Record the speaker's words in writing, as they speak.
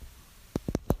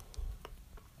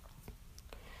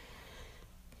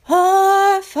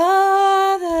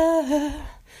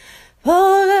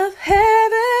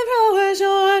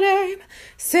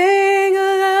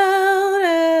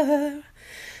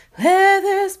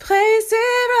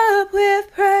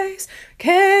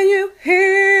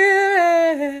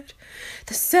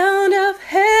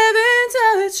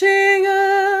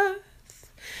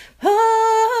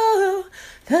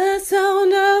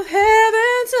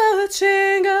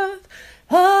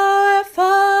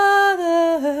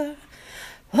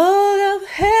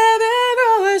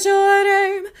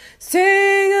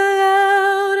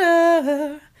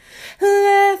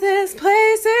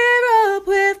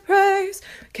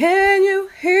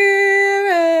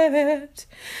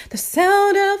the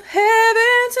sound of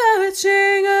heaven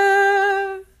touching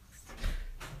earth,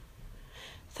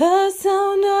 the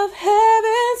sound of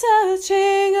heaven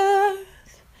touching earth.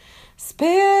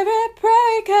 Spirit,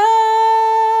 break out,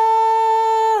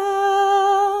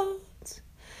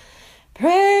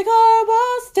 break our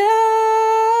walls down.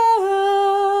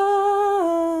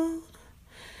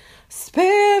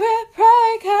 Spirit,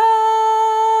 break out,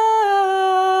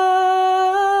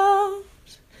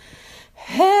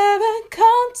 heaven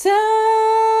come down.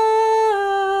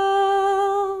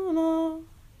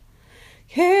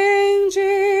 King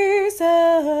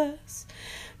Jesus,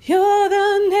 you're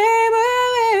the name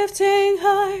we're lifting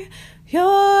high,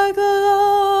 your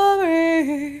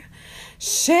glory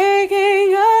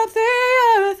shaking up the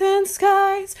earth and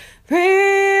skies.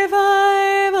 Revival,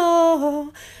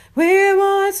 we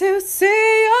want to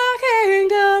see your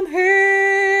kingdom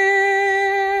here.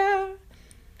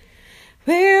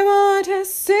 We want to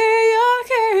see your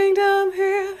kingdom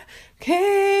here.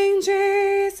 King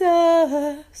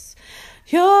Jesus,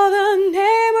 you're the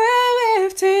name we're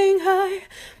lifting high,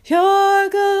 your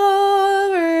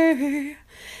glory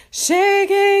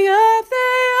shaking up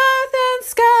the earth and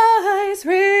skies.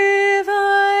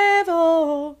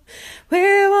 Revival,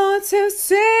 we want to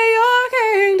see your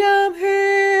kingdom